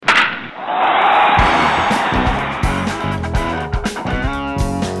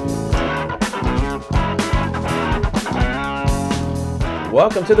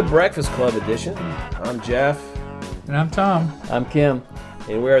Welcome to the Breakfast Club edition. I'm Jeff. And I'm Tom. I'm Kim.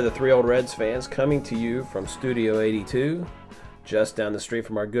 And we are the three old Reds fans coming to you from Studio 82, just down the street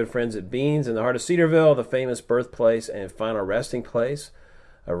from our good friends at Beans in the heart of Cedarville, the famous birthplace and final resting place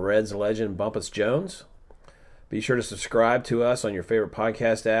of Reds legend Bumpus Jones. Be sure to subscribe to us on your favorite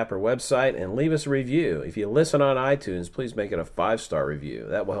podcast app or website and leave us a review. If you listen on iTunes, please make it a 5-star review.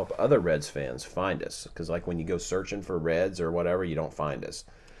 That will help other Reds fans find us. Because like when you go searching for Reds or whatever, you don't find us.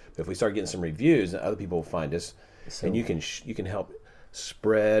 But if we start getting some reviews, other people will find us. And you can help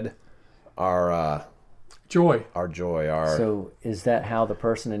spread our joy. Our joy. So is that how the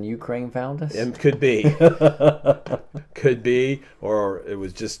person in Ukraine found us? It could be. Could be. Or it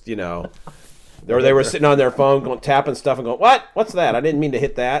was just, or they were sitting on their phone going tapping stuff and going, "What? What's that? I didn't mean to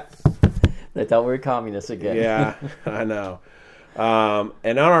hit that." They thought we were communists again. Yeah, I know.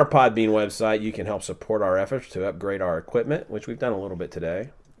 And on our Podbean website, you can help support our efforts to upgrade our equipment, which we've done a little bit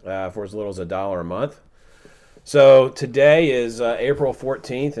today, for as little as $1 a month. So today is April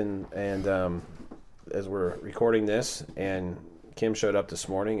 14th, and as we're recording this, and Kim showed up this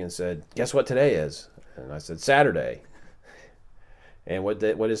morning and said, "Guess what today is?" And I said, "Saturday." And what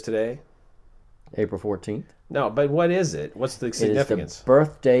is today? April 14th. No, but what is it? What's the significance? It is the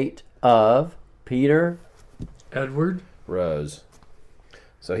birth date of Peter Edward Rose.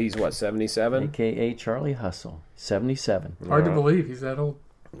 So he's what, 77? A.K.A. Charlie Hustle, 77. Hard to believe he's that old.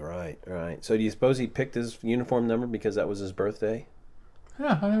 Right. So do you suppose he picked his uniform number because that was his birthday?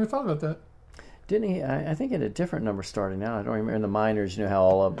 Yeah, I never thought about that. Didn't he? I think he had a different number starting out. I don't remember. In the minors, how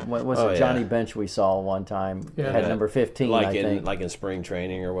all of what was it? Johnny Bench we saw one time had number 15. Like in spring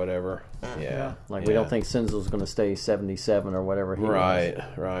training or whatever. Yeah. We don't think Sinzel's going to stay 77 or whatever he was.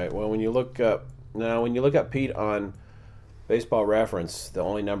 Right. Well, when you look up Pete on Baseball Reference, the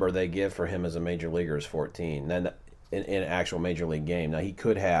only number they give for him as a major leaguer is 14. Then in an actual major league game, now he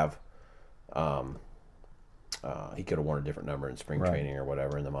could have. He could have worn a different number in spring training or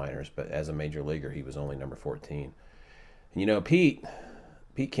whatever in the minors, but as a major leaguer, he was only number 14. And Pete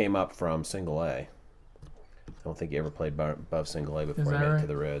came up from Single A. I don't think he ever played above Single A before he made it to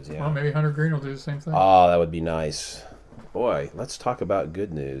the Reds. Yeah. Well, maybe Hunter Greene will do the same thing. Oh, that would be nice. Boy, let's talk about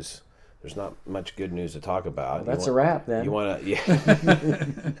good news. There's not much good news to talk about. Well, that's a wrap then. You want to, yeah.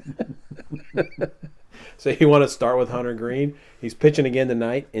 So you want to start with Hunter Greene? He's pitching again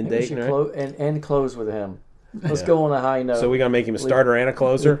tonight in Dayton, right? And close with him. Let's go on a high note. So we're going to make him a starter and a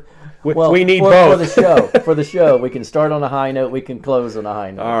closer? We need both. For the show. We can start on a high note. We can close on a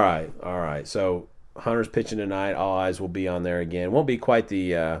high note. All right. So Hunter's pitching tonight. All eyes will be on there again. It won't be quite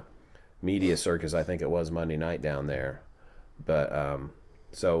the media circus I think it was Monday night down there. But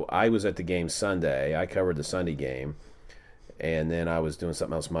so I was at the game Sunday. I covered the Sunday game. And then I was doing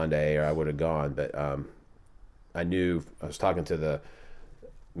something else Monday, or I would have gone. But I was talking to the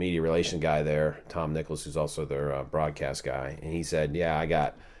media relation guy there, Tom Nicholas, who's also their broadcast guy, and he said, "Yeah, I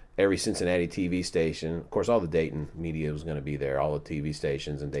got every Cincinnati TV station. Of course, all the Dayton media was going to be there, all the TV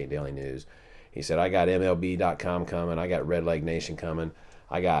stations and Dayton Daily News." He said, "I got MLB.com coming. I got Red Leg Nation coming.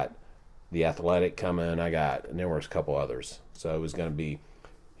 I got The Athletic coming. And there was a couple others. So it was going to be.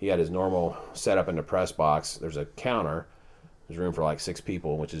 He had his normal setup in the press box. There's a counter. There's room for like 6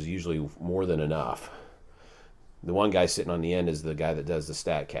 people, which is usually more than enough." The one guy sitting on the end is the guy that does the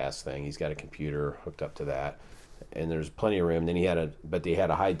StatCast thing. He's got a computer hooked up to that, and there's plenty of room. Then they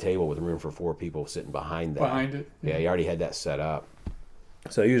had a high table with room for 4 people sitting behind that. Behind it. Yeah, he already had that set up.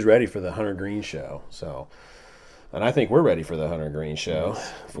 So he was ready for the Hunter Greene show. So, and I think we're ready for the Hunter Greene show.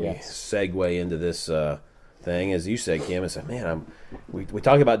 If we segue into this thing, as you said, Kim, and said, "Man, we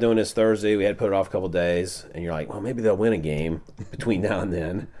talked about doing this Thursday. We had to put it off a couple of days," and you're like, "Well, maybe they'll win a game between now and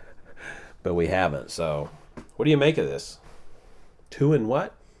then," but we haven't. So. What do you make of this? 2 and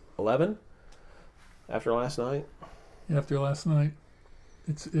what? 11 after last night? After last night,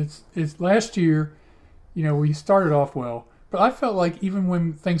 it's last year. We started off well, but I felt like even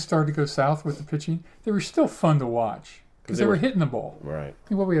when things started to go south with the pitching, they were still fun to watch because they were hitting the ball. Right.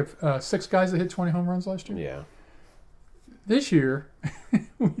 We have 6 guys that hit 20 home runs last year. Yeah. This year,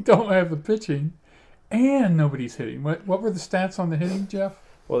 we don't have the pitching, and nobody's hitting. What were the stats on the hitting, Jeff?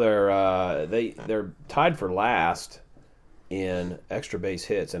 Well, they're tied for last in extra base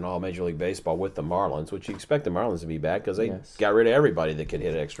hits in all Major League Baseball with the Marlins, which you expect the Marlins to be back because they got rid of everybody that could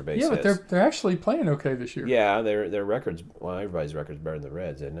hit extra base hits. Yeah, but they're actually playing okay this year. Yeah, their records. Well, everybody's record's better than the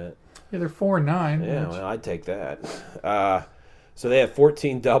Reds, isn't it? Yeah, they're 4-9. Yeah, well, I'd take that. So they have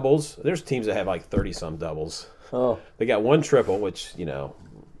 14 doubles. There's teams that have like 30-some doubles. Oh, they got 1 triple, which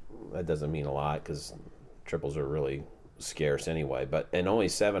that doesn't mean a lot because triples are really scarce anyway, and only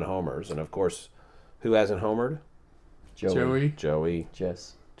 7 homers. And of course, who hasn't homered? Joey.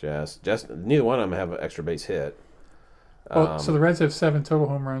 Jess. Neither one of them have an extra base hit. Well, so the Reds have 7 total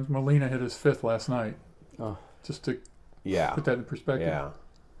home runs. Molina hit his 5th last night. Oh. Just to put that in perspective.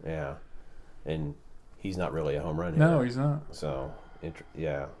 Yeah. And he's not really a home run hitter. No, he's not. So,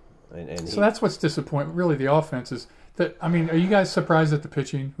 yeah. So that's what's disappointing. Really, the offense is that. I mean, are you guys surprised at the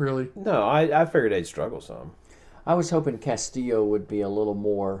pitching? Really? No, I figured they'd struggle some. I was hoping Castillo would be a little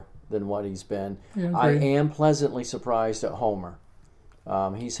more than what he's been. Yeah, I am pleasantly surprised at Homer.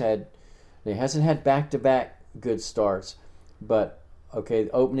 He hasn't had back-to-back good starts, but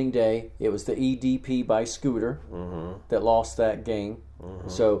opening day it was the EDP by Scooter that lost that game.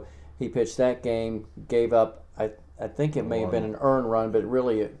 So he pitched that game, gave up. I think it may have been an earned run, but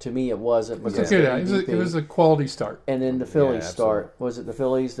really, to me, it wasn't. It was a quality start. And then the Phillies start. Was it the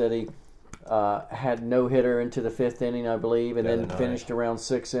Phillies that he had no hitter into the 5th inning, I believe, and then finished around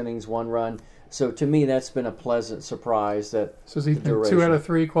 6 innings, 1 run. So to me, that's been a pleasant surprise. That so he's been 2 out of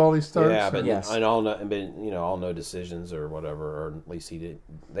 3 quality starts. Yeah, but and all no decisions or whatever, or at least they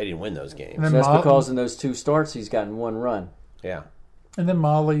didn't win those games. So that's because in those 2 starts, he's gotten 1 run. Yeah. And then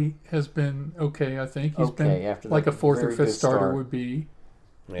Molly has been okay, I think. He's been after like a 4th or 5th starter would be.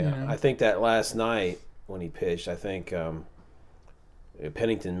 Yeah, I think that last night when he pitched, I think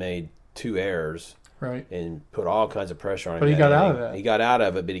Pennington made 2 errors. Right. And put all kinds of pressure on him. But he got out of that. He got out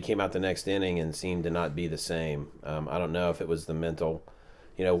of it, but he came out the next inning and seemed to not be the same. I don't know if it was the mental.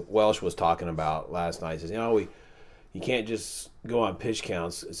 Welsh was talking about last night. He says, you can't just go on pitch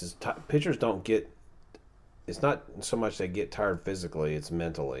counts. It says pitchers don't get. It's not so much they get tired physically; it's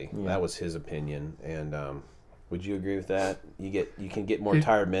mentally. Yeah. That was his opinion. And would you agree with that? You can get more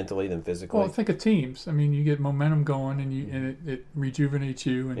tired mentally than physically. Well, think of teams. I mean, you get momentum going, and it rejuvenates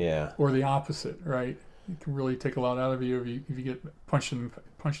you, or the opposite, right? It can really take a lot out of you if you get punched in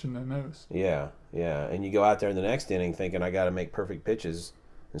the nose. Yeah, and you go out there in the next inning thinking I got to make perfect pitches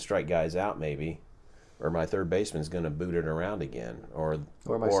and strike guys out maybe, or my third baseman's going to boot it around again, or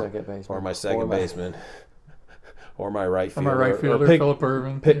my second baseman, or my second baseman. Or my right fielder, or Phillip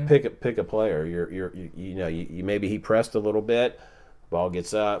Ervin. Pick a player. You maybe he pressed a little bit, ball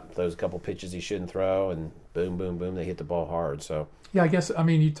gets up, throws a couple pitches he shouldn't throw, and boom, boom, boom, they hit the ball hard. So yeah, I guess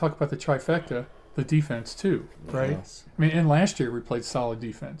you talk about the trifecta, the defense too, right? Yes. And last year we played solid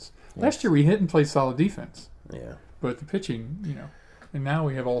defense. Yes. Last year we hit and played solid defense. Yeah, but the pitching, and now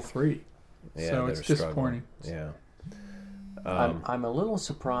we have all 3. Yeah, so it's disappointing. Yeah, I'm a little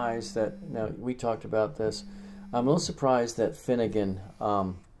surprised that now we talked about this. I'm a little surprised that Finnegan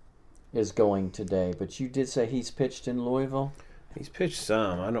is going today, but you did say he's pitched in Louisville? He's pitched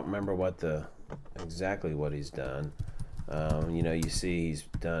some. I don't remember exactly what he's done. You see he's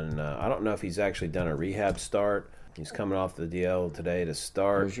done, I don't know if he's actually done a rehab start. He's coming off the DL today to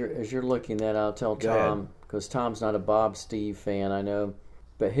start. As you're looking at, I'll tell Tom, because Tom's not a Bob Steve fan, I know,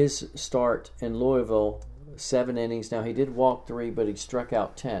 but his start in Louisville, 7 innings. Now, he did walk 3, but he struck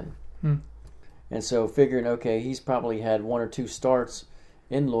out 10. And so figuring, he's probably had 1 or 2 starts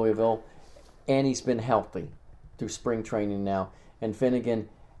in Louisville, and he's been healthy through spring training now. And Finnegan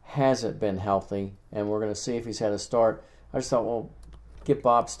hasn't been healthy, and we're going to see if he's had a start. I just thought, give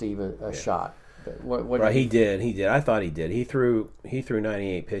Bob Steve a shot. But what he did. I thought he did. He threw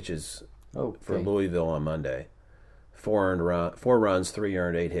 98 pitches for Louisville on Monday. 4 runs, 3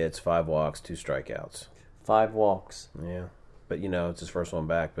 earned, 8 hits, 5 walks, 2 strikeouts. 5 walks. Yeah, but it's his first one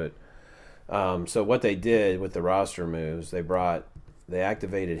back, but. So what they did with the roster moves, they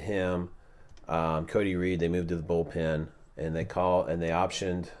activated him, Cody Reed. They moved to the bullpen, and they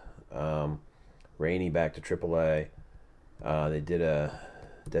optioned Rainey back to AAA. They did a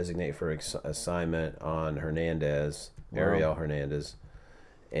designate for assignment on Ariel Hernandez,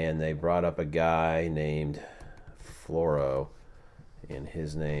 and they brought up a guy named Floro, and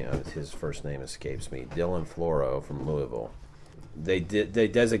his first name escapes me, Dylan Floro from Louisville. They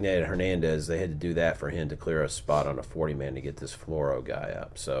designated Hernandez. They had to do that for him to clear a spot on a 40-man to get this Floro guy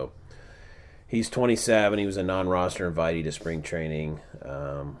up. So he's 27. He was a non-roster invitee to spring training.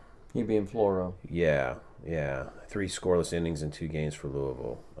 He being Floro. Yeah. 3 scoreless innings in 2 games for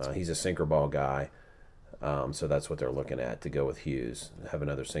Louisville. He's a sinker ball guy. So that's what they're looking at to go with Hughes. Have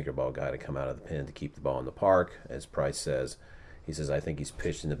another sinker ball guy to come out of the pen to keep the ball in the park, as Price says. He says, I think he's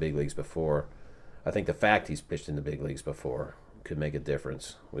pitched in the big leagues before. I think the fact he's pitched in the big leagues before could make a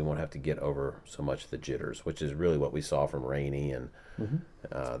difference. We won't have to get over so much of the jitters, which is really what we saw from Rainey and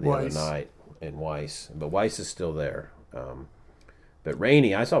the other night, and Weiss. But Weiss is still there. But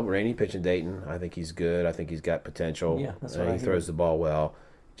Rainey, I saw Rainey pitch in Dayton. I think he's good. I think he's got potential. Yeah, that's what I he throws the ball well.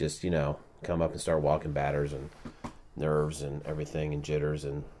 Just, come up and start walking batters and nerves and everything and jitters,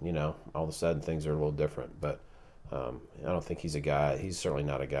 and, all of a sudden things are a little different. But I don't think he's a guy. He's certainly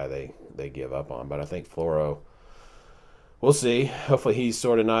not a guy they give up on. But I think Floro, we'll see. Hopefully he's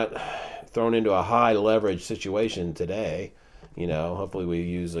sort of not thrown into a high leverage situation today. Hopefully we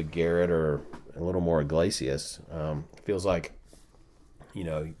use a Garrett or a little more Iglesias. Feels like,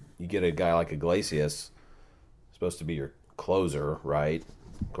 you get a guy like Iglesias, supposed to be your closer, right?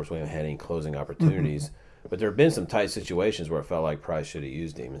 Of course, we haven't had any closing opportunities. But there have been some tight situations where it felt like Price should have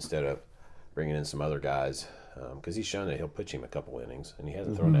used him instead of bringing in some other guys. Because he's shown that he'll pitch him a couple innings, and he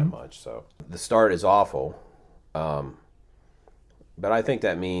hasn't thrown that much. So the start is awful. But I think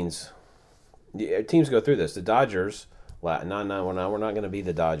that means teams go through this. The Dodgers, we're not going to be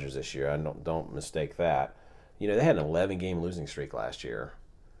the Dodgers this year. I don't mistake that. They had an 11-game losing streak last year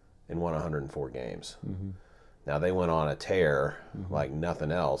and won 104 games. Mm-hmm. Now, they went on a tear like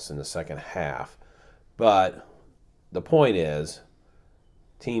nothing else in the second half. But the point is,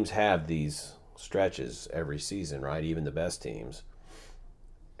 teams have these stretches every season, right? Even the best teams.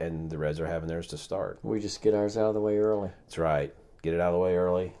 And the Reds are having theirs to start. We just get ours out of the way early. That's right. Get it out of the way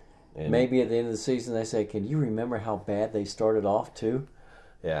early. And maybe at the end of the season they say, can you remember how bad they started off too?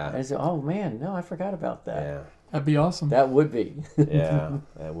 Yeah. And I say, oh man, no, I forgot about that. Yeah. That'd be awesome. That would be. Yeah,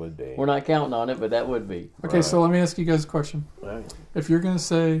 that would be. We're not counting on it, but that would be. Okay, right. So let me ask you guys a question. Right. If you're going to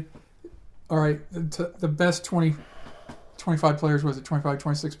say, all right, the best 25 players, was it 25,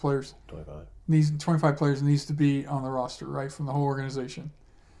 26 players? 25. 25 players needs to be on the roster, right, from the whole organization.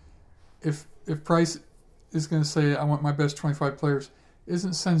 If Price is going to say, I want my best 25 players,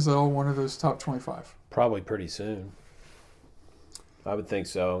 isn't Senzel one of those top 25? Probably pretty soon. I would think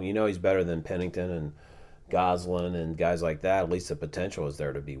so. He's better than Pennington and Goslin and guys like that. At least the potential is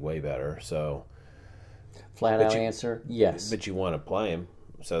there to be way better. So, flat out answer, yes. But you want to play him,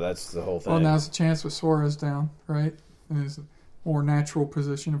 so that's the whole thing. Well, now's the chance with Suarez down, right? In his more natural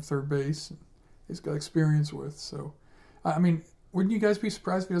position of third base, he's got experience with. So, I mean, wouldn't you guys be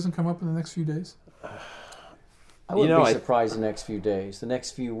surprised if he doesn't come up in the next few days? I wouldn't be surprised the next few days. The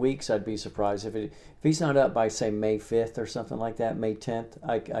next few weeks, I'd be surprised if he's not up by, say, May 5th or something like that, May 10th.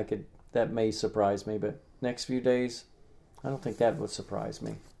 I could, that may surprise me, but next few days, I don't think that would surprise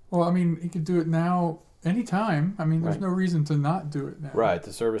me. Well, I mean, he could do it now, anytime. I mean, there's no reason to not do it now. Right.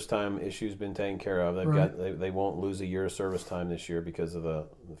 The service time issue's been taken care of. They won't lose a year of service time this year because of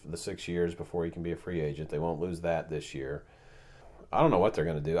the 6 years before he can be a free agent. They won't lose that this year. I don't know what they're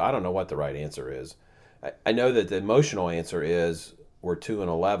going to do. I don't know what the right answer is. I know that the emotional answer is we're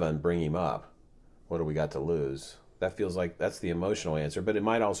 2-11, bring him up. What do we got to lose? That feels like that's the emotional answer, but it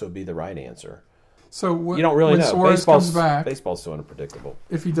might also be the right answer. So you don't really when know. Suarez comes back, baseball's so unpredictable.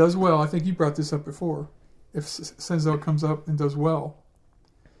 If he does well, I think you brought this up before. If Senzel comes up and does well,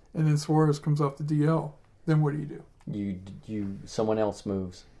 and then Suarez comes off the DL, then what do? You someone else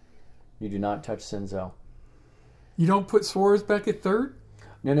moves. You do not touch Senzel. You don't put Suarez back at third?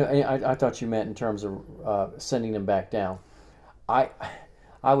 No. I thought you meant in terms of sending him back down. I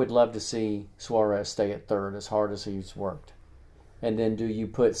would love to see Suarez stay at third as hard as he's worked, and then do you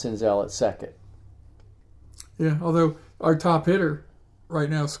put Senzel at second? Yeah. Although our top hitter right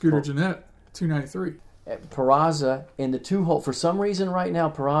now, Scooter Gennett, 293. Peraza in the 2-hole. For some reason, right now,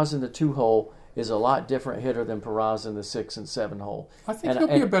 Peraza in the 2-hole is a lot different hitter than Peraza in the 6 and 7-hole. I think he'll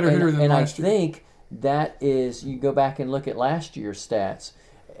be a better hitter than last year. And I think that is, you go back and look at last year's stats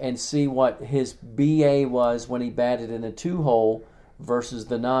and see what his BA was when he batted in the 2-hole versus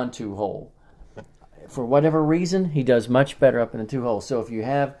the non-2-hole. For whatever reason, he does much better up in the 2-hole. So if you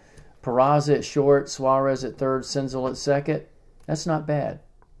have Peraza at short, Suarez at third, Senzel at second, that's not bad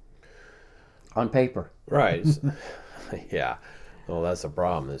on paper. Right. Yeah. Well, that's the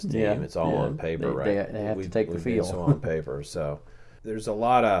problem. This team, it's all on paper, right? They have to take the field. It's all on paper. So there's a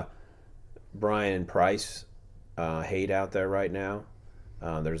lot of Brian and Price hate out there right now.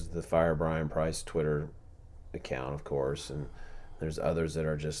 There's the Fire Brian Price Twitter account, of course, and there's others that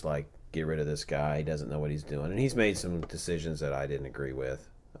are just like, get rid of this guy. He doesn't know what he's doing. And he's made some decisions that I didn't agree with.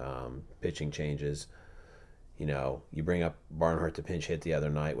 Pitching changes. You bring up Barnhart to pinch hit the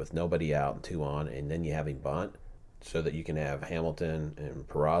other night with nobody out and 2 on, and then you have him bunt so that you can have Hamilton and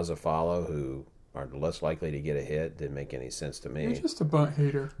Peraza follow, who are less likely to get a hit. Didn't make any sense to me. You're just a bunt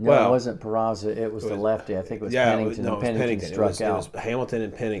hater. No, it wasn't Peraza. It was the lefty. I think it was Pennington. No, Pennington struck out. It was Hamilton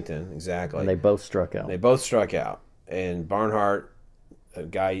and Pennington, exactly. And they both struck out. And Barnhart, a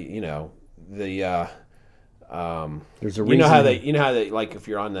guy, there's a reason. You know how they like, if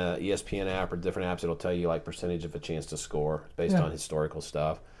you're on the ESPN app or different apps, it'll tell you like percentage of a chance to score based on historical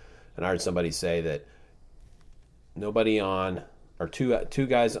stuff. And I heard somebody say that nobody on, or two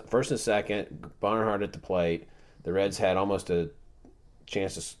guys, first and second, Barnhart at the plate. The Reds had almost a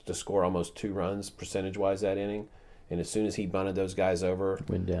chance to score almost 2 runs percentage wise that inning. and as soon as he bunted those guys over,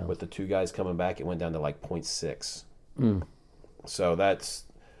 went down. with the 2 guys coming back, it went down to like 0.6. So that's,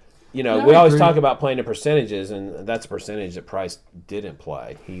 we always talk about playing the percentages, and that's a percentage that Price didn't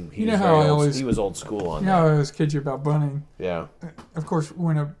play. He was old school on that. I always kid you about bunting. Yeah. Of course,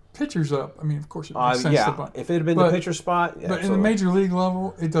 when a pitcher's up, I mean, of course it makes sense to bunt. If it had been the pitcher spot, but in the major league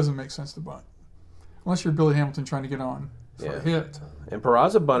level, it doesn't make sense to bunt. Unless you're Billy Hamilton trying to get on for a hit. And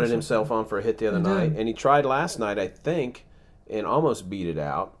Peraza bunted himself on for a hit the other night, and he tried last night, I think, and almost beat it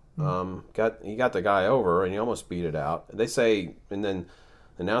out. He got the guy over, and he almost beat it out. They say, and then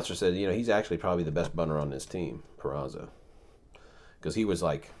the announcer said, he's actually probably the best bunter on this team, Peraza, because he was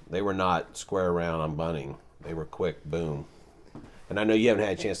like, they were not square around on bunting; they were quick, boom. And I know you haven't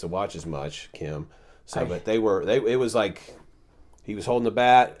had a chance to watch as much, Kim. But they were. It was like he was holding the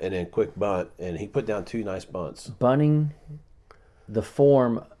bat and then quick bunt, and he put down 2 nice bunts. Bunting, the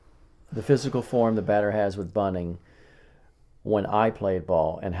physical form the batter has with bunting, when I played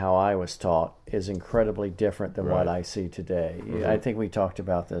ball and how I was taught, is incredibly different than what I see today. I think we talked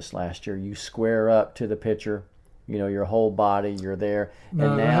about this last year. You square up to the pitcher, your whole body, you're there.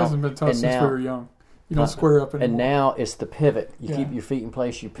 No, that hasn't been taught since we were young. You don't square up anymore. And now it's the pivot. You keep your feet in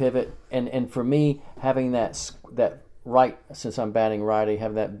place, you pivot. And for me, having that right, since I'm batting righty,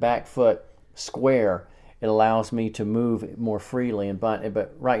 having that back foot square, it allows me to move more freely and bunt.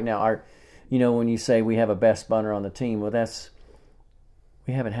 But right now, when you say we have a best bunter on the team, well,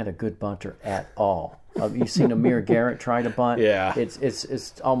 we haven't had a good bunter at all. You've seen Amir Garrett try to bunt. Yeah,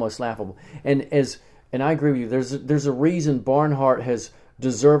 it's almost laughable. And I agree with you. There's a reason Barnhart has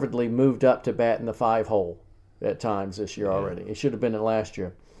deservedly moved up to bat in the 5-hole at times this year already. It should have been it last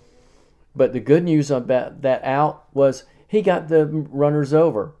year. But the good news about that out was he got the runners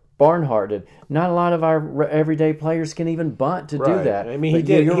over. Barnhart did. Not a lot of our everyday players can even bunt to do that. I mean, he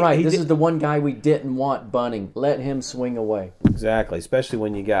did. You're right. This is the one guy we didn't want bunting. Let him swing away. Exactly, especially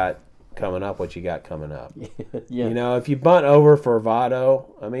when you got coming up what you got coming up. Yeah. If you bunt over for Votto,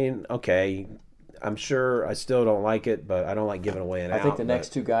 I mean, okay, I'm sure I still don't like it, but I don't like giving away an out. I think the next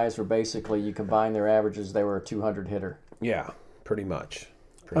 2 guys were basically, you combine their averages, they were a 200 hitter. Yeah, pretty much.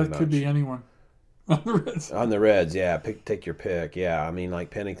 Could be anyone. On the Reds. On the Reds, yeah. Take your pick. Yeah, I mean, like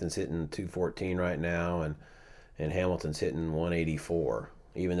Pennington's hitting 214 right now, and Hamilton's hitting 184,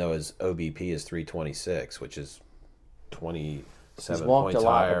 even though his OBP is 326, which is 27 points higher. He's walked a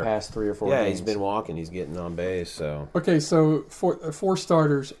lot the past 3 or 4 games. Yeah, he's been walking. He's getting on base. So okay, so for 4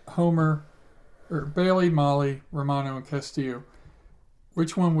 starters, Bailey, Molly, Romano, and Castillo.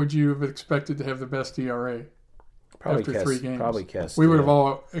 Which one would you have expected to have the best ERA? Probably after 3 games. Probably Castillo. We would have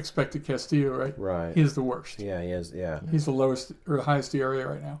all expected Castillo, right? Right. He's the worst. Yeah, he is. Yeah. He's the lowest or the highest ERA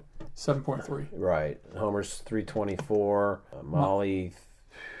right now, 7.3. Right. Homer's 324. Molly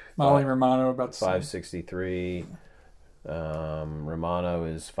Romano about 563. Romano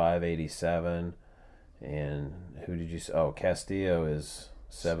is 587. And who did you say? Oh, Castillo is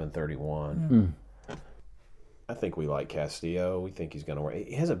 731. I think we like Castillo. We think he's going to work.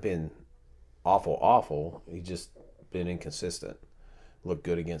 He hasn't been awful. He's just been inconsistent. Looked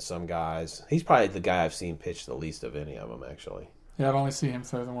good against some guys. He's probably the guy I've seen pitch the least of any of them, actually. Yeah, I've only seen him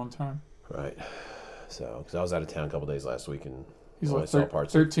throw the one time. Right. So, because I was out of town a couple days last week and he's like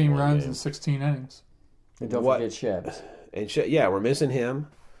 13 runs and 16 innings. And don't forget Shebs. And we're missing him.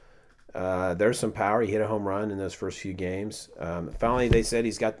 There's some power. He hit a home run in those first few games. Finally, they said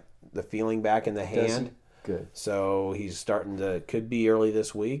he's got the feeling back in the hand. Good. So he's starting to. Could be early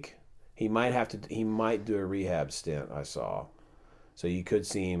this week. He might do a rehab stint. I saw. So you could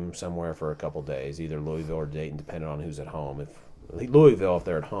see him somewhere for a couple days, either Louisville or Dayton, depending on who's at home. If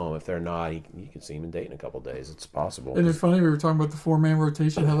they're at home. If they're not, you can see him in Dayton a couple days. It's possible. Isn't it funny? We were talking about the 4-man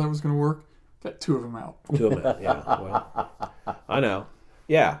rotation, how that was going to work. Got 2 of them out. 2 of them out. Yeah. Well, I know.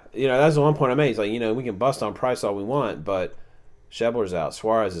 Yeah, that's the one point I made. It's like, we can bust on Price all we want, but Schebler's out,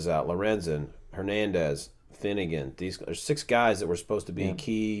 Suarez is out, Lorenzen, Hernandez, Finnegan. There's 6 guys that were supposed to be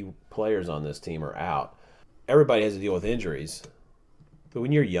key players on this team are out. Everybody has to deal with injuries, but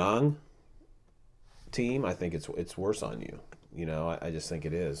when you're young, team, I think it's worse on you. I just think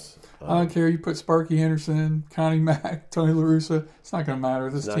it is. I don't care. You put Sparky Henderson, Connie Mack, Tony La Russa. It's not going to matter.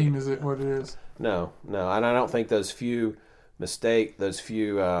 This team is what it is. No, and I don't think those few mistakes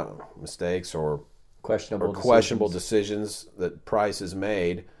or questionable decisions that Price has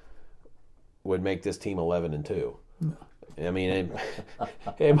made would make this team 11-2. No. I mean,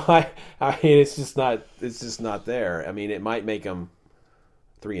 it might. I mean, it's just not. It's just not there. I mean, it might make them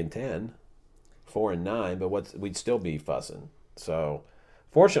 3-10, 4-9, but we'd still be fussing. So,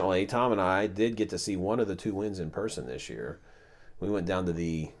 fortunately, Tom and I did get to see one of the 2 wins in person this year. We went down to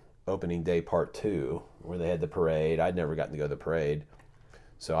the opening day part 2 where they had the parade. I'd never gotten to go to the parade,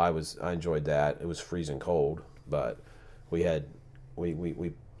 so I enjoyed that. It was freezing cold, but we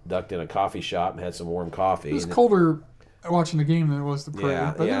ducked in a coffee shop and had some warm coffee. It was colder watching the game than it was the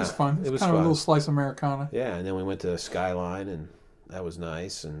parade, but it was fun. It was kind of a little slice of Americana. Yeah, and then we went to Skyline, and that was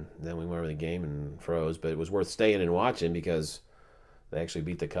nice. And then we went over the game and froze, but it was worth staying and watching because they actually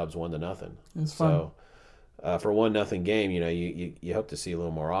beat the Cubs 1-0. It's fun. So for a 1-0 game, you hope to see a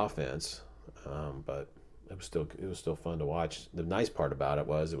little more offense, but it was still fun to watch. The nice part about it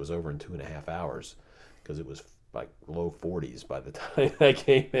was over in 2.5 hours because it was like low 40s by the time that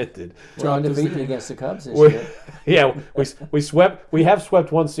game ended. We're undefeated against the Cubs this year. Yeah, we have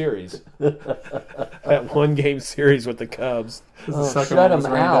swept one series. That one game series with the Cubs. Shut them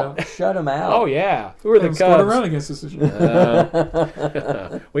out. Shut them out. Oh yeah. Who are the Cubs? Scored a run against us this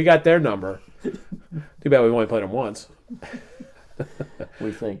year. We got their number. Too bad we only played them once.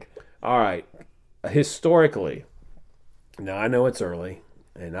 We think. All right. Historically, now I know it's early,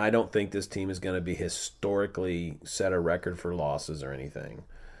 and I don't think this team is going to be historically set a record for losses or anything.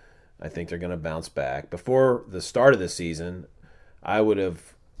 I think they're going to bounce back. Before the start of the season, I would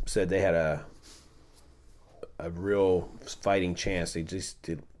have said they had a real fighting chance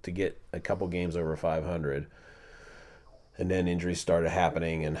to get a couple games over 500. And then injuries started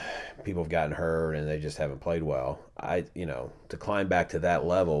happening, and people have gotten hurt, and they just haven't played well. To climb back to that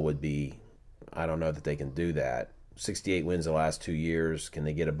level would be, I don't know that they can do that. 68 wins the last 2 years. Can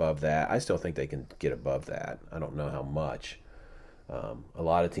they get above that? I still think they can get above that. I don't know how much. A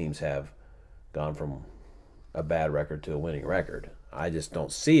lot of teams have gone from a bad record to a winning record. I just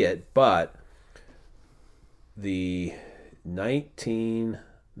don't see it. But the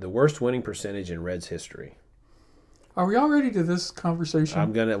worst winning percentage in Reds history. Are we all ready to this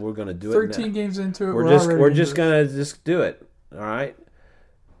conversation? We're gonna do 13 it. 13 games into it. We're just gonna do it. All right.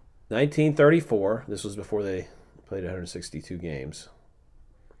 1934. This was before they played 162 games.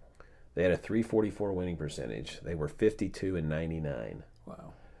 They had a 344 winning percentage. They were 52-99.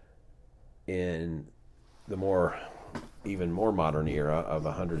 Wow. In the even more modern era of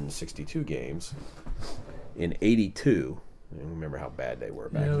 162 games, in 82, I remember how bad they were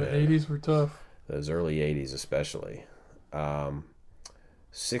back then. Yeah, the 80s were tough. Those early 80s especially.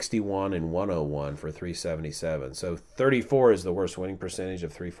 61-101 for 377. So 34 is the worst winning percentage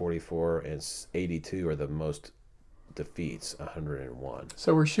of 344, and 82 are the most defeats, 101.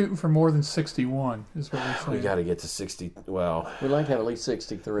 So we're shooting for more than 61 is what we're saying. We got to get to 60. Well, we'd like to have at least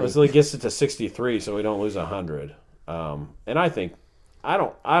 63. Let's get it to 63 so we don't lose 100. And I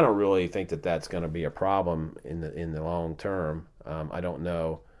don't really think that that's going to be a problem in the long term. I don't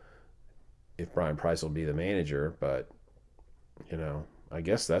know if Brian Price will be the manager, but I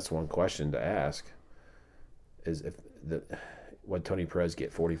guess that's one question to ask: is would Tony Perez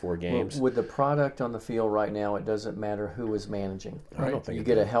get 44 games? With the product on the field right now, it doesn't matter who is managing. I don't think you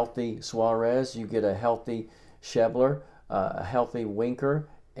get a healthy Suarez, you get a healthy Schebler, a healthy Winker,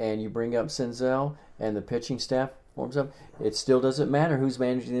 and you bring up Senzel, and the pitching staff forms up. It still doesn't matter who's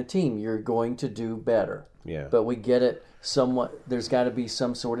managing the team. You're going to do better. Yeah. But we get it somewhat. There's got to be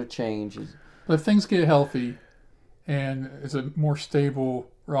some sort of change. But if things get healthy and it's a more stable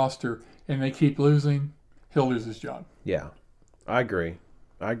roster and they keep losing, he'll lose his job. Yeah, I agree.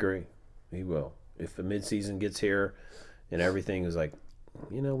 He will. If the midseason gets here and everything is like,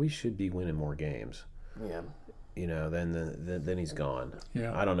 we should be winning more games. Yeah. Then he's gone.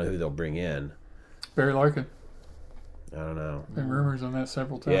 Yeah. I don't know who they'll bring in. Barry Larkin. I don't know. Been rumors on that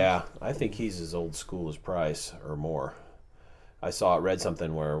several times. Yeah, I think he's as old school as Price or more. I read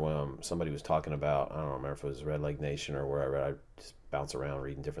something where somebody was talking about, I don't remember if it was Red Lake Nation or wherever. I just bounce around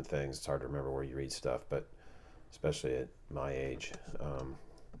reading different things. It's hard to remember where you read stuff, but especially at my age,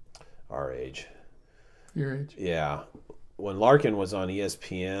 our age. Your age. Yeah. When Larkin was on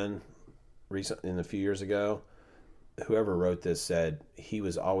ESPN a few years ago, whoever wrote this said he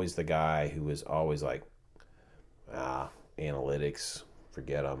was always the guy who was always like, analytics,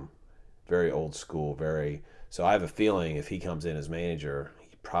 forget them. Very old school, So I have a feeling if he comes in as manager,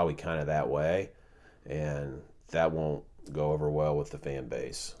 he's probably kind of that way, and that won't go over well with the fan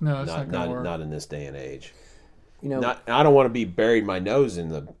base. No, it's not going to work. Not in this day and age. I don't want to be buried my nose in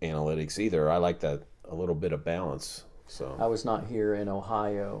the analytics either. I like that a little bit of balance. So I was not here in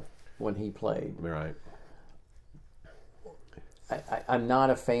Ohio when he played. Right. I'm not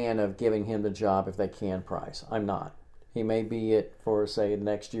a fan of giving him the job if they can Price. I'm not. He may be it for, say, the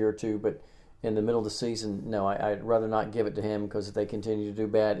next year or two, but in the middle of the season, no, I'd rather not give it to him because if they continue to do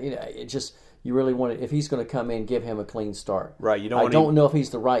bad, you really want to, if he's going to come in, give him a clean start. Right. I don't know if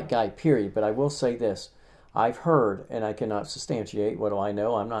he's the right guy, period, but I will say this. I've heard, and I cannot substantiate, what do I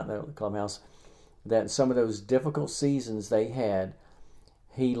know? I'm not in the clubhouse, that some of those difficult seasons they had,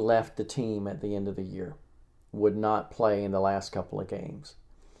 he left the team at the end of the year, would not play in the last couple of games.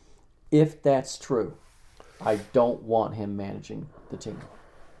 If that's true, I don't want him managing the team.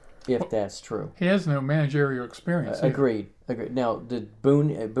 If that's true. He has no managerial experience. Agreed. Now, did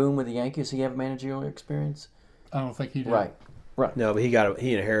Boone with the Yankees, he have managerial experience? I don't think he did. Right. No, but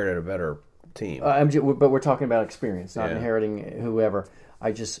he inherited a better team. But we're talking about experience, not inheriting whoever.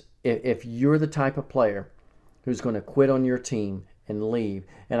 If you're the type of player who's going to quit on your team and leave,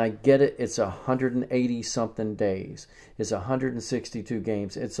 and I get it, it's 180-something days. It's 162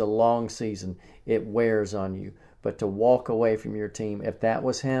 games. It's a long season. It wears on you. But to walk away from your team, if that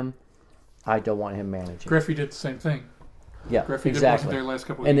was him, I don't want him managing. Griffey did the same thing. Yeah, Griffey exactly. wasn't there last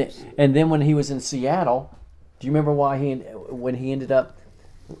couple of games. And then when he was in Seattle, do you remember when he ended up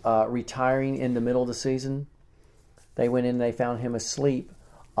retiring in the middle of the season? They went in and they found him asleep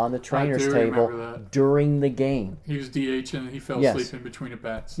on the trainer's table during the game. He was DH and he fell asleep in between the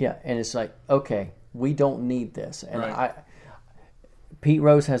bats. Yeah, and it's like, okay, we don't need this. And Pete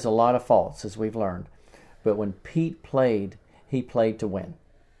Rose has a lot of faults, as we've learned. But when Pete played, he played to win.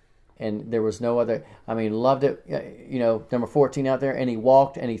 And there was no other. I mean, loved it. Number 14 out there, and he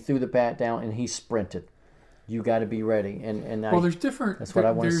walked and he threw the bat down and he sprinted. You got to be ready. There's different. That's what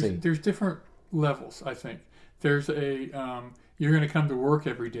I want to see. There's different levels, I think. There's you're going to come to work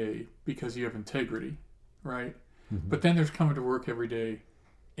every day because you have integrity, right? Mm-hmm. But then there's coming to work every day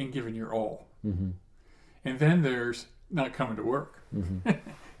and giving your all. Mm-hmm. And then there's not coming to work. Mm-hmm.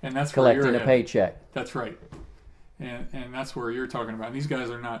 And that's collecting a paycheck. That's right. And that's where you're talking about. And these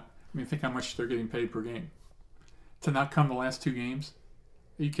guys are not. I mean, think how much they're getting paid per game. To not come the last two games?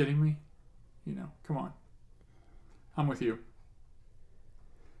 Are you kidding me? Come on. I'm with you.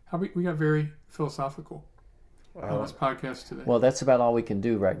 We got very philosophical on this podcast today. Well, that's about all we can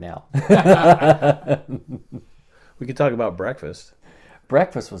do right now. We could talk about breakfast.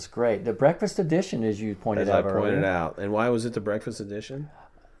 Breakfast was great. The breakfast edition, as you pointed out earlier. As I pointed out. And why was it the breakfast edition?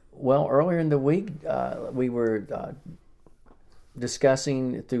 Well, earlier in the week, we were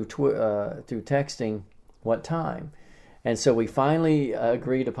discussing through texting what time. And so we finally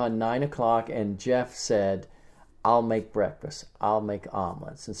agreed upon 9 o'clock, and Jeff said, I'll make breakfast. I'll make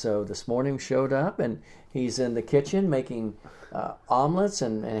omelets. And so this morning showed up, and he's in the kitchen making omelets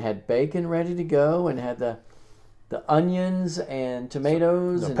and had bacon ready to go and had the onions and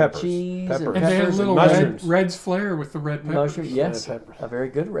tomatoes and peppers. Cheese. Peppers. And they had a little Red's Flair with the red peppers. Mushroom, yes, a very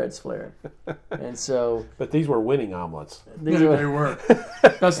good Red's Flair. And so... But these were winning omelets. They were.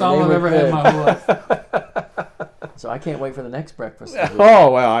 That's all I've ever had in my whole life. So I can't wait for the next breakfast.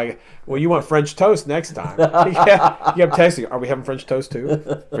 Oh, well, you want French toast next time. You kept texting, are we having French toast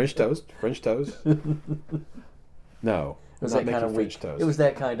too? French toast? No. It was that kind of week. It was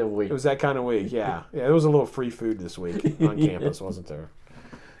that kind of week, yeah. Yeah, there was a little free food this week on campus, wasn't there?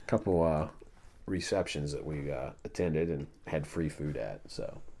 A couple receptions that we attended and had free food at.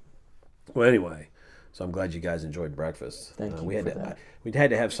 So, well, anyway, so I'm glad you guys enjoyed breakfast. Thank you. We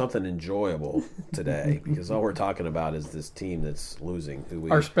had to have something enjoyable today because all we're talking about is this team that's losing.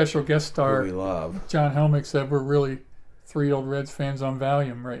 Our special guest star, who we love, John Helmick, said we're really 3 old Reds fans on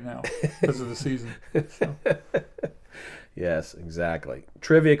Valium right now because of the season. So. Yes, exactly.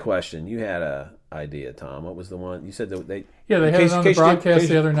 Trivia question. You had a idea, Tom. What was the one? You said that they... Yeah, they had it on the broadcast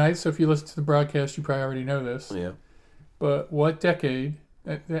the other night, so if you listen to the broadcast, you probably already know this. Yeah. But what decade...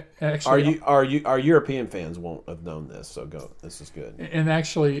 Actually, our European fans won't have known this, so go. This is good. And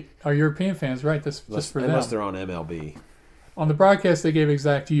actually, our European fans, right? That's just for them. Unless they're on MLB. On the broadcast, they gave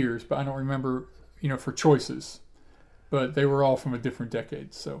exact years, but I don't remember, for choices. But they were all from a different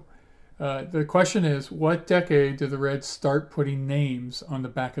decade, so... the question is, what decade did the Reds start putting names on the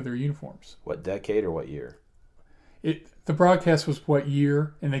back of their uniforms? What decade or what year? The broadcast was what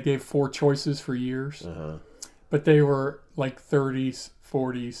year, and they gave 4 choices for years. Uh-huh. But they were like 30s,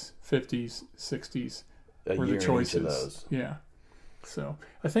 40s, 50s, 60s were the choices. Of those. Yeah. So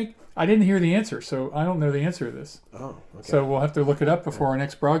I think I didn't hear the answer, so I don't know the answer to this. Oh, okay. So we'll have to look it up before our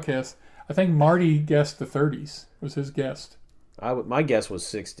next broadcast. I think Marty guessed the 30s was his guess. My guess was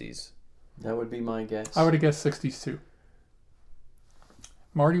 60s. That would be my guess. I would have guessed 60s too.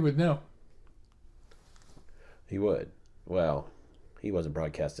 Marty would know. He would. Well, he wasn't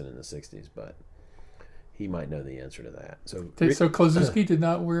broadcasting in the 60s, but he might know the answer to that. So Klaczewski did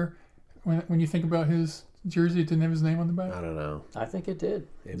not wear, when you think about his jersey, it didn't have his name on the back? I don't know. I think it did.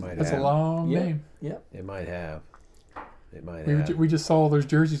 It might That's have. a long name. Yeah. It might have. We just saw all those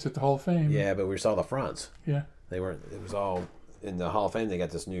jerseys at the Hall of Fame. Yeah, but we saw the fronts. Yeah. They weren't. It was all in the Hall of Fame, they got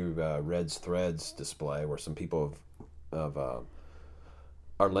this new Reds Threads display where some people are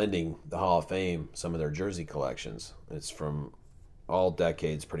lending the Hall of Fame some of their jersey collections. It's from all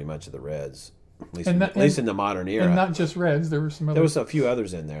decades, pretty much, of the Reds, at least in the modern era. And not just Reds. There were some other. There was a few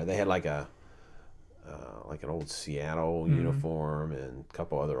others in there. They had like an old Seattle uniform and a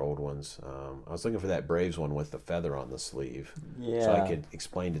couple other old ones. I was looking for that Braves one with the feather on the sleeve, so I could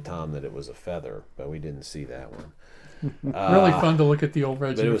explain to Tom that it was a feather, but we didn't see that one. Really fun to look at the old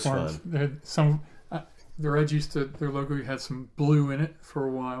Reds uniforms. It was fun. They had some. The Reds their logo had some blue in it for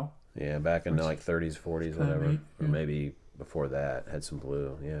a while. Yeah, back in the 30s, 40s, whatever, neat, or maybe before that, had some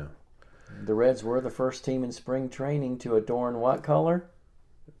blue. Yeah. The Reds were the first team in spring training to adorn what color?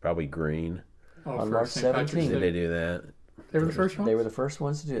 Probably green. On March 17th. Did they do that? They were the first ones? They were the first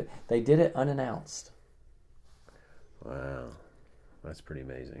ones to do it. They did it unannounced. Wow. That's pretty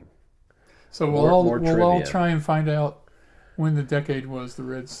amazing. So we'll all try and find out when the decade was the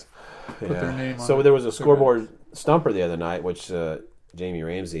Reds put their name on it. So there was a scoreboard stumper the other night, which Jamie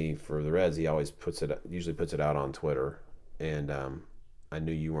Ramsey for the Reds, he always usually puts it out on Twitter. And I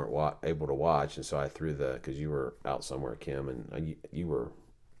knew you weren't able to watch, and so I threw because you were out somewhere, Kim, and you were,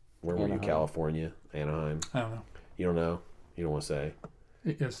 where were you, California, Anaheim? I don't know. You don't know? You don't want to say?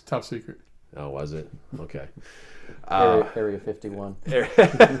 It's top secret. Oh, was it? Okay. Area 51.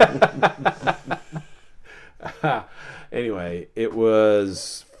 Anyway, it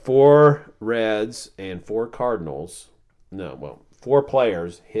was 4 Reds and 4 Cardinals. No, well, 4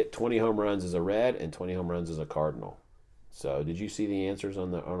 players hit 20 home runs as a Red and 20 home runs as a Cardinal. So, did you see the answers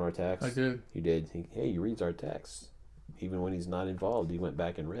on our text? I did. You did. He reads our texts. Even when he's not involved, he went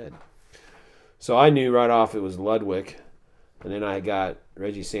back and read. So, I knew right off it was Ludwig. And then I got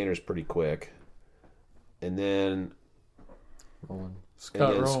Reggie Sanders pretty quick. And then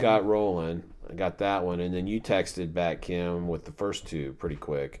Scott Rowland. I got that one. And then you texted back, Kim, with the first 2 pretty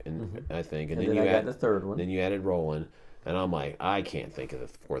quick, and I think. And then you got the third one. Then you added Rowland. And I'm like, I can't think of the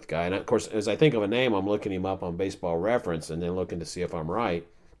 4th guy. And, of course, as I think of a name, I'm looking him up on Baseball Reference and then looking to see if I'm right.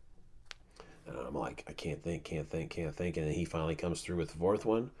 And I'm like, I can't think. And then he finally comes through with the 4th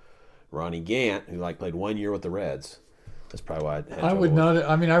one. Ronnie Gant, who played 1 year with the Reds. That's probably why I would not.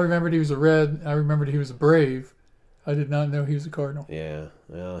 I mean, I remembered he was a Red. I remembered he was a Brave. I did not know he was a Cardinal. Yeah.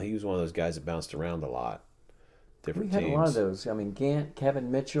 Well, he was one of those guys that bounced around a lot. Different teams. We had a lot of those. I mean, Gant, Kevin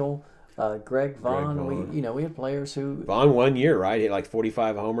Mitchell, Greg Vaughn. We had players who... Vaughn 1 year, right? He had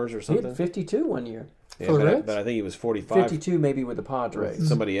 45 homers or something? He hit 52 1 year. Yeah, for the Reds? But I think he was 45. 52 maybe with the Padres.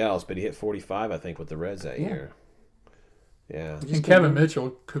 Somebody else, but he hit 45, I think, with the Reds that year. Yeah. And Kevin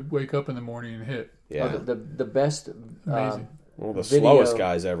Mitchell could wake up in the morning and hit. Yeah. The best... Amazing. One of the slowest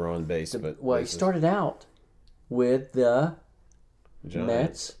guys ever on base. He started out with the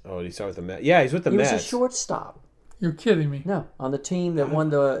Mets. Oh, did he start with the Mets? Yeah, he's with the Mets. He was a shortstop. You're kidding me. No, on the team that won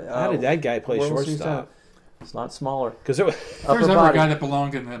the... how did that guy play World shortstop? It's not smaller. Because it was... There's ever a guy that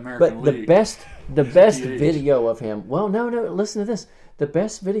belonged in the American League. The best video of him... Well, no, listen to this. The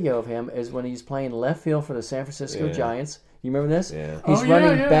best video of him is when he's playing left field for the San Francisco Giants. You remember this? Yeah. He's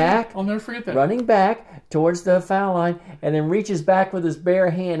running back. I'll never forget that. Running back towards the foul line and then reaches back with his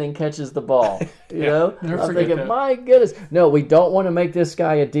bare hand and catches the ball. You know? I'm thinking, my goodness. No, we don't want to make this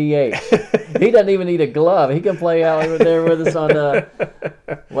guy a DH. He doesn't even need a glove. He can play out over there with us on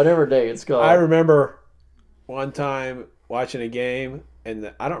whatever day it's called. I remember one time watching a game,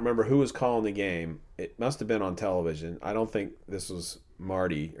 and I don't remember who was calling the game. It must have been on television. I don't think this was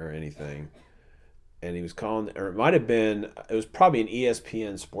Marty or anything. And he was calling, or it was probably an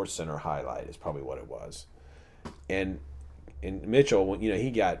ESPN Sports Center highlight is probably what it was. And Mitchell, he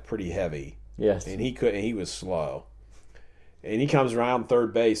got pretty heavy. Yes. And he was slow. And he comes around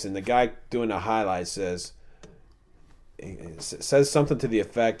third base, and the guy doing the highlight says something to the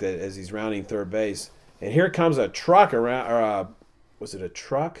effect that as he's rounding third base, and here comes a truck around, was it a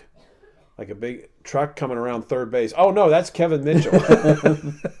truck? Like a big truck coming around third base. Oh, no, that's Kevin Mitchell.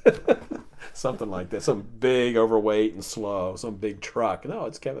 Something like that. Some big, overweight, and slow. Some big truck. No,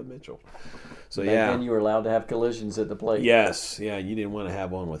 it's Kevin Mitchell. So, Back then you were allowed to have collisions at the plate. Yes. Yeah, you didn't want to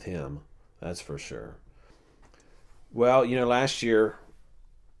have one with him. That's for sure. Well, last year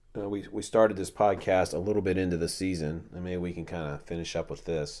we started this podcast a little bit into the season, and maybe we can kind of finish up with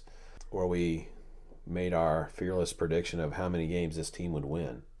this, where we made our fearless prediction of how many games this team would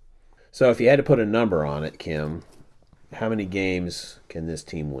win. So if you had to put a number on it, Kim, how many games can this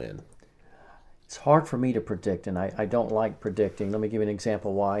team win? It's hard for me to predict, and I don't like predicting. Let me give you an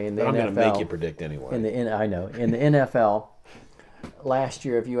example why. In the NFL, I'm going to make you predict anyway. I know. In the NFL, last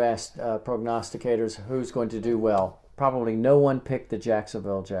year, if you asked prognosticators who's going to do well, probably no one picked the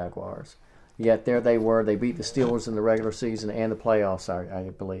Jacksonville Jaguars. Yet there they were. They beat the Steelers in the regular season and the playoffs, I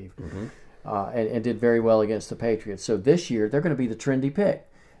believe, and did very well against the Patriots. So this year, they're going to be the trendy pick.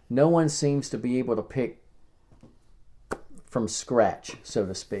 No one seems to be able to pick from scratch, so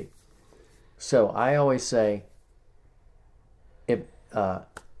to speak. So I always say,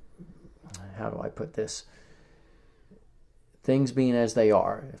 how do I put this? Things being as they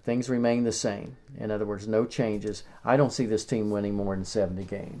are, if things remain the same, in other words, no changes, I don't see this team winning more than 70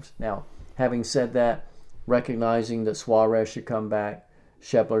 games. Now, having said that, recognizing that Suarez should come back,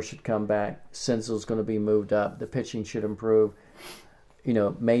 Shepler should come back, Senzel's going to be moved up, the pitching should improve.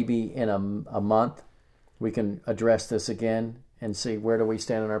 Maybe in a month we can address this again and see where do we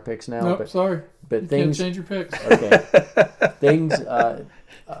stand on our picks now. Nope, sorry. But you things can't change your picks. Okay. Things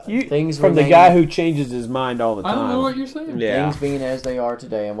from the guy who changes his mind all the time. I don't know what you're saying. Yeah. Things being as they are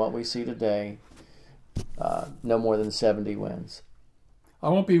today and what we see today, no more than 70 wins. I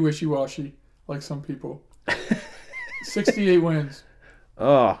won't be wishy-washy like some people. 68 wins.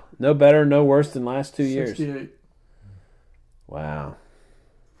 Oh, no better, no worse than last 2 years. 68. Wow.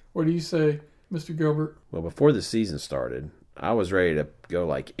 What do you say, Mr. Gilbert? Well, before the season started, I was ready to go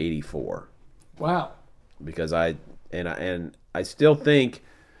like 84. Wow. Because I still think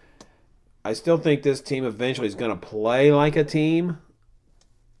this team eventually is going to play like a team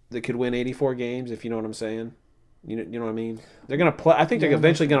that could win 84 games, if you know what I'm saying. You know what I mean? They're going to play. I think they're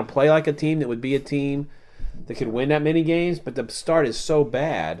eventually going to play like a team that would be a team that could win that many games, but the start is so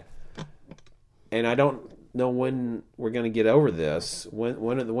bad, and I don't know when we're going to get over this.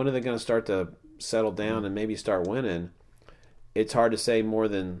 When are they going to start to settle down and maybe start winning? It's hard to say more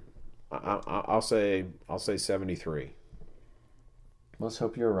than I'll say 73. Let's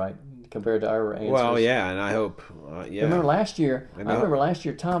hope you're right compared to our answers. Well, yeah, and I hope, yeah. Remember last year? I remember last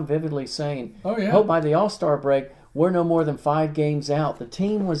year Tom vividly saying, "Oh yeah, hope by the All-Star break we're no more than 5 games out." The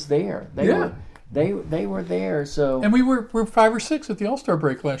team was there. They were there. So, and we're 5 or 6 at the All-Star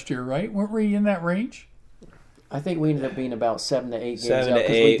break last year, right? Weren't we in that range? I think we ended up being about 7 to 8 games 7 out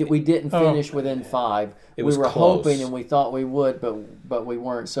to 8. because we didn't finish within 5. It we was were close. hoping and we thought we would, but we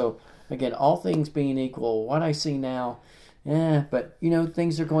weren't. So again, all things being equal, what I see now, but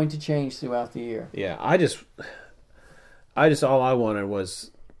things are going to change throughout the year. Yeah, I just all I wanted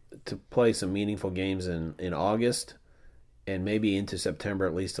was to play some meaningful games in August and maybe into September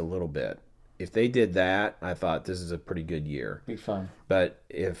at least a little bit. If they did that, I thought this is a pretty good year. Be fun. But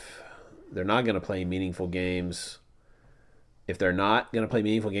if they're not going to play meaningful games, if they're not going to play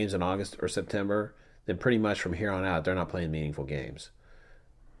meaningful games in August or September, then pretty much from here on out, they're not playing meaningful games.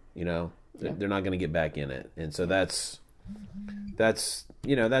 They're not going to get back in it, and so that's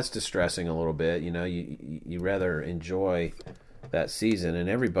distressing a little bit. You rather enjoy that season, and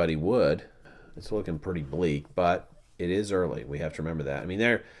everybody would. It's looking pretty bleak, but it is early. We have to remember that. I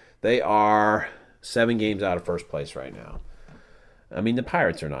mean, they are 7 games out of first place right now. I mean, the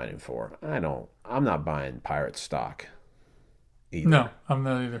Pirates are 9-4. I'm not buying Pirates stock either. No, I'm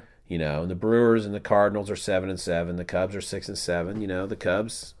not either. The Brewers and the Cardinals are 7-7. The Cubs are 6-7. The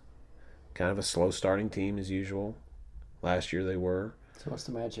Cubs, kind of a slow starting team as usual. Last year they were. So what's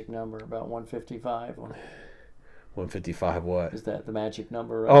the magic number? About 155? 155 what? Is that the magic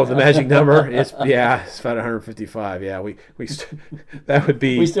number? Right the magic number? It's about 155. Yeah, we that would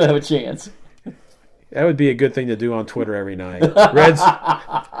be. We still have a chance. That would be a good thing to do on Twitter every night. Red's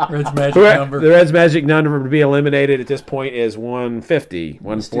magic number. The Reds' magic number to be eliminated at this point is 150,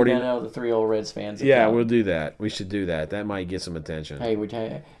 140. I know the 3 old Reds fans. Yeah, we'll do that. We should do that. That might get some attention. Hey,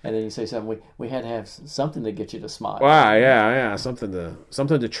 and then you say something. We had to have something to get you to smile. Wow, yeah, something to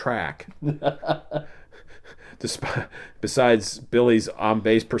track. Besides Billy's on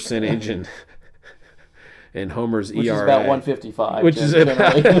base percentage and Homer's which ERA, is about 155,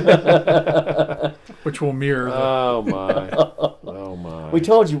 which will mirror. Oh my! We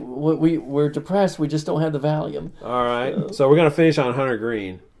told you we're depressed. We just don't have the Valium. All right, so we're gonna finish on Hunter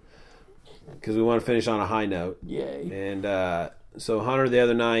Greene because we want to finish on a high note. Yay! And so Hunter the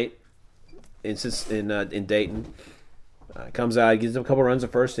other night in Dayton comes out, gets a couple runs the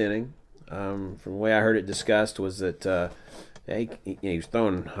first inning. From the way I heard it discussed was that he was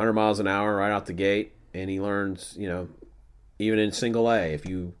throwing 100 miles an hour right out the gate. And he learns, even in single A, if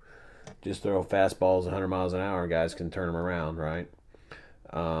you just throw fastballs 100 miles an hour, guys can turn them around, right?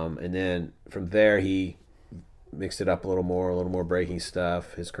 And then from there, he mixed it up a little more breaking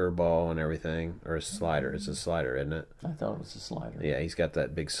stuff, his curveball and everything, or his slider. It's a slider, isn't it? I thought it was a slider. Yeah, he's got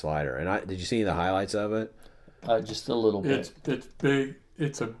that big slider. And did you see the highlights of it? Just a little bit. It's big.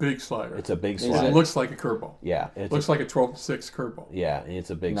 It's a big slider. It's a big slider. It looks like a curveball. Yeah. It looks like a 12-6 curveball. Yeah, and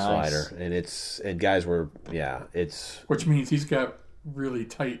it's a big slider. And guys were, it's... Which means he's got really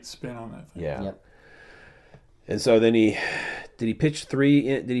tight spin on that thing. Yeah. Yep. And so then did he pitch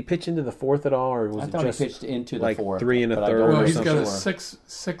did he pitch into the fourth at all, or was I it thought just he pitched into the like fourth. 3 and a but I third? don't Well, know he's for got a sure.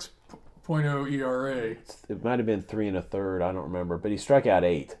 6.0 ERA. It might have been 3 and a third. I don't remember, but he struck out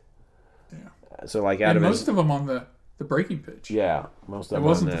 8. Yeah. So like out And of most of them on the breaking pitch. yeah, most of It them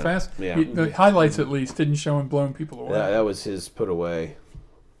wasn't on the that. fast. Yeah, The highlights at least didn't show him blowing people away. that was his put away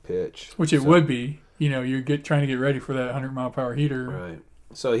pitch, Which it would be. You're trying to get ready for that 100-mile-per-hour heater. right.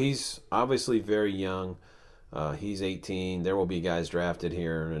 So he's obviously very young. He's 18. There will be guys drafted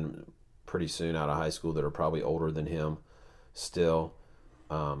here and pretty soon out of high school that are probably older than him still.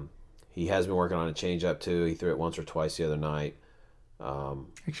 He has been working on a changeup too. He threw it once or twice the other night, You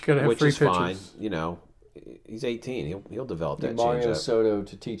got to have which free is pitches. fine. He's 18. He'll develop that Mario changeup. Soto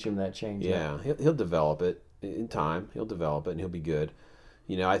to teach him that change. Yeah, he'll develop it in time. He'll develop it and he'll be good.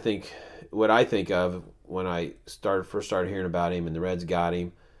 I think what I think of when I first started hearing about him and the Reds got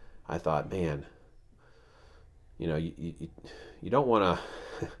him, I thought, man, you don't want to.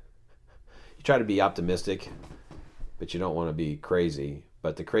 You try to be optimistic, but you don't want to be crazy.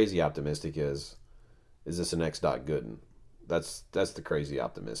 But the crazy optimistic is this the next Doc Gooden? That's the crazy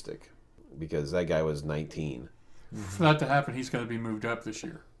optimistic, because that guy was 19. For that to happen, he's got to be moved up this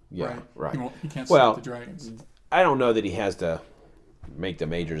year. Yeah, right. He can't Well, stop the Dragons. I don't know that he has to make the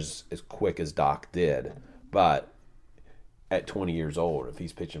majors as quick as Doc did, but at 20 years old, if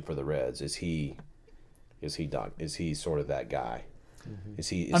he's pitching for the Reds, is he Doc? Is he sort of that guy? Mm-hmm. Is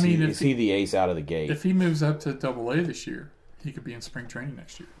he the ace out of the gate? If he moves up to Double-A this year, he could be in spring training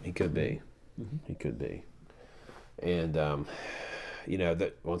next year. He could be. Mm-hmm. He could be. And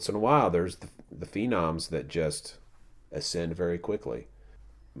that once in a while there's the phenoms that just ascend very quickly.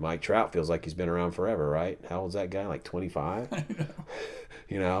 Mike Trout feels like he's been around forever, right? How old's that guy? Like 25? I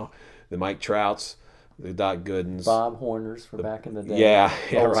know. The Mike Trouts, the Doc Goodens. Bob Horners from back in the day. Yeah,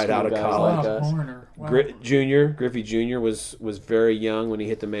 Old right out of school guys college. like us. Horner. Wow. Griffey Jr. was very young when he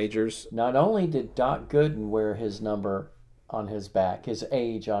hit the majors. Not only did Doc Gooden wear his number on his back, his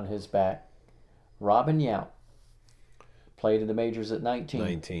age on his back, Robin Yount played in the majors at 19.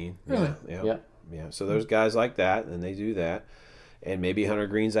 19. Really? Yeah. Yep. Yeah. So there's guys like that, and they do that. And maybe Hunter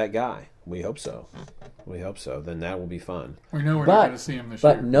Greene's that guy. We hope so. Then that will be fun. We know we're not going to see him this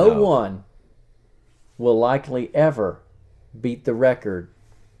year. But no one will likely ever beat the record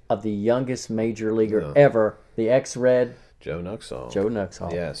of the youngest major leaguer ever, the ex-Red Joe Nuxhall. Joe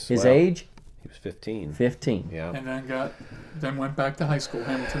Nuxhall. Yes. His age? He was 15. 15. Yeah. And then went back to high school,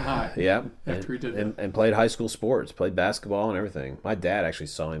 Hamilton High. Yeah. After he did that. And played high school sports, played basketball and everything. My dad actually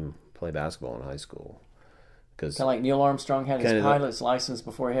saw him play basketball in high school. Kind of like Neil Armstrong had his pilot's license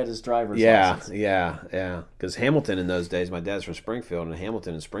before he had his driver's license. Yeah. Because Hamilton in those days, my dad's from Springfield, and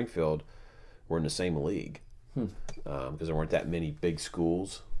Hamilton and Springfield were in the same league. Because there weren't that many big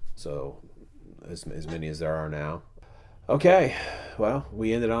schools, so as many as there are now. Okay, well,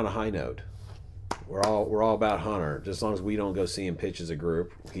 we ended on a high note. We're all about Hunter. Just as long as we don't go see him pitch as a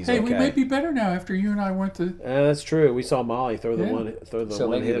group, he's okay. Hey, we may be better now after you and I went to. That's true. We saw Molly throw the one So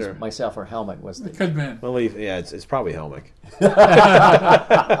one maybe it hitter. was myself or Helmick was the. It could have been. Well, it's probably Helmick.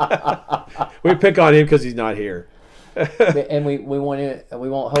 We pick on him because he's not here. And we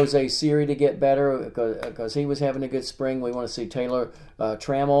want Jose Siri to get better because he was having a good spring. We want to see Taylor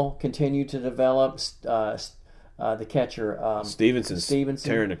Trammell continue to develop. The catcher Stevenson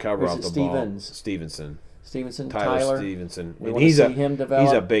tearing the cover off the ball. Stevenson, Tyler Stevenson. We want to see him develop.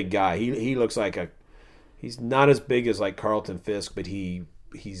 He's a big guy. He looks like he's not as big as like Carlton Fisk, but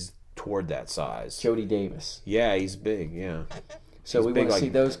he's toward that size. Jody Davis. Yeah, he's big. Yeah. So we want to see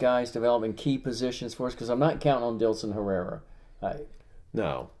those guys develop in key positions for us because I'm not counting on Dilson Herrera.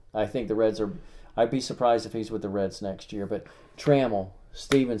 No. I think the Reds are. I'd be surprised if he's with the Reds next year. But Trammell,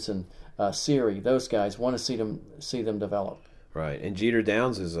 Stevenson, Siri, those guys want to see them develop. Right, and Jeter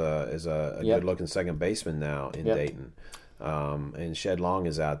Downs is a good looking second baseman now in Dayton, and Shed Long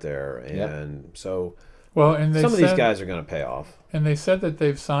is out there, and so and some of these guys are going to pay off. And they said that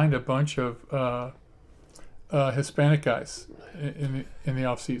they've signed a bunch of Hispanic guys in the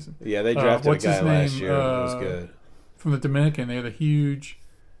off season. Yeah, they drafted a guy last year. It was good from the Dominican. They had a huge.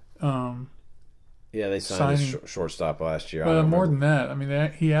 Yeah, they signed a shortstop last year. But more than that, I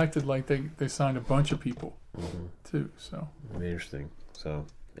mean, he acted like they signed a bunch of people too. So interesting. So,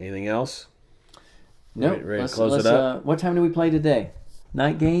 anything else? No. Ready to close it up? What time do we play today?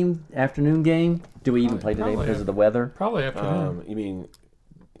 Night game? Afternoon game? Do we even play today because of the weather? Probably afternoon. You mean?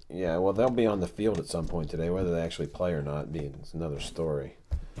 Yeah. Well, they'll be on the field at some point today. Whether they actually play or not, is another story.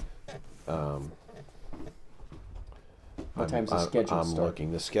 What time's the schedule I'm start?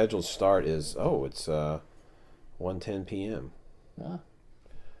 looking. The scheduled start is it's 1:10 p.m.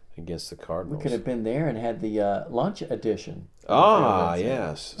 against the Cardinals. We could have been there and had the lunch edition.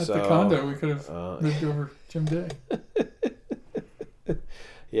 Yes. At the condo, we could have moved over Jim Day.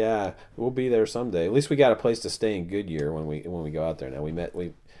 Yeah, we'll be there someday. At least we got a place to stay in Goodyear when we go out there. Now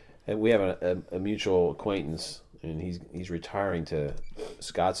we have a mutual acquaintance, and he's retiring to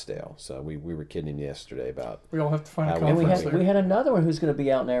Scottsdale. So we were kidding yesterday about. We all have to find a And conference there. we had another one who's going to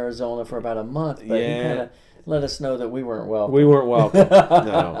be out in Arizona for about a month, but he kind of let us know that we weren't welcome. We weren't welcome.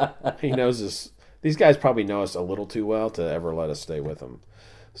 No, he knows us. These guys probably know us a little too well to ever let us stay with them.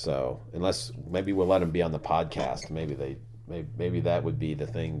 So unless maybe we'll let them be on the podcast, maybe that would be the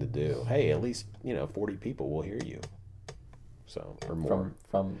thing to do. Hey, at least 40 people will hear you. So or more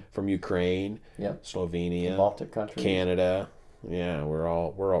from Ukraine, Slovenia, Baltic countries, Canada. Yeah, we're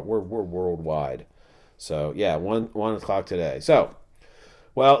worldwide. So yeah, 1:00 today. So,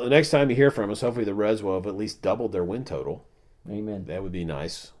 well, the next time you hear from us, hopefully the Reds will have at least doubled their win total. Amen. That would be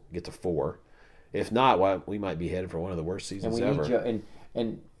nice. Get to 4. If not, well, we might be headed for one of the worst seasons ever.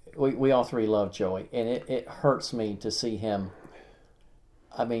 And we all three love Joey, and it hurts me to see him.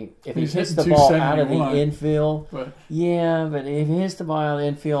 I mean, if he hits the ball out of the infield, but if he hits the ball out of the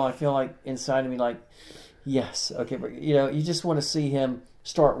infield, I feel like inside of me, like, yes, okay, but you just want to see him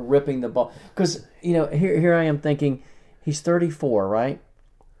start ripping the ball, because here I am thinking, he's 34, right?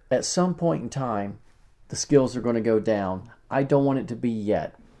 At some point in time, the skills are going to go down. I don't want it to be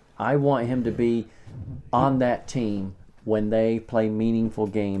yet. I want him to be on that team when they play meaningful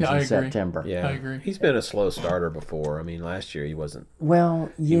games in September. Yeah, I agree. He's been a slow starter before. I mean, last year he wasn't.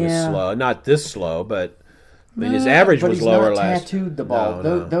 Well, yeah. He was slow. Not this slow, but his average was lower last year. But he's not tattooed the ball.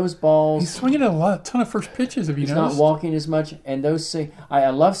 No. Those balls... He's swinging a ton of first pitches, if you noticed. noticed. He's not walking as much. And those... I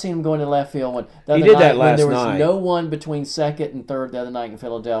love seeing him going to left field. He did that last night. When there was no one between second and third the other night in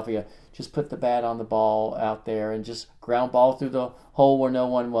Philadelphia, just put the bat on the ball out there and just ground ball through the hole where no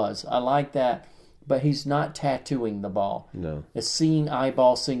one was. I like that. But he's not tattooing the ball. No. It's seeing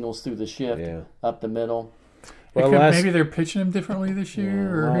eyeball signals through the shift up the middle. Well, maybe they're pitching him differently this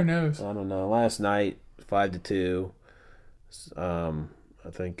year, or who knows? I don't know. Last night, 5-2. I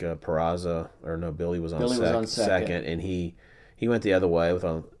think Billy was on second, and he went the other way with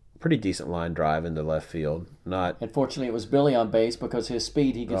a pretty decent line drive into left field. Unfortunately, it was Billy on base because his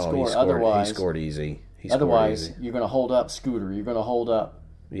speed, he could score. Otherwise, he scored easy. You're going to hold up Scooter. You're going to hold up.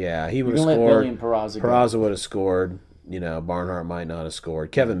 Yeah, he would have scored. Billy and Peraza would have scored. Barnhart might not have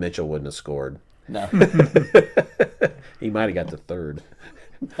scored. Kevin Mitchell wouldn't have scored. No. He might have got the third.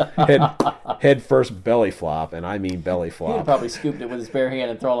 Head first belly flop, and I mean belly flop. He'd have probably scooped it with his bare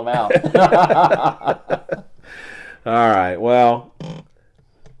hand and thrown him out. All right, well,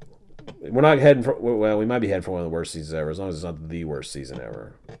 we're not heading for. Well, we might be heading for one of the worst seasons ever, as long as it's not the worst season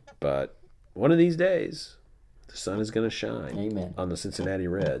ever. But one of these days, the sun is going to shine on the Cincinnati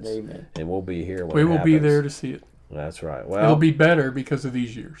Reds. Amen. And we'll be here when we will happens. be there to see it. That's right. Well, it'll be better because of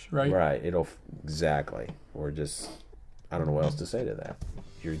these years, right? Right. Exactly. I don't know what else to say to that.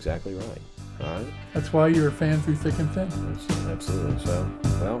 You're exactly right. All right. That's why you're a fan through thick and thin. Absolutely. So,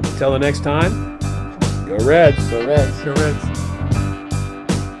 well, until the next time, go Reds. Go Reds. Go Reds.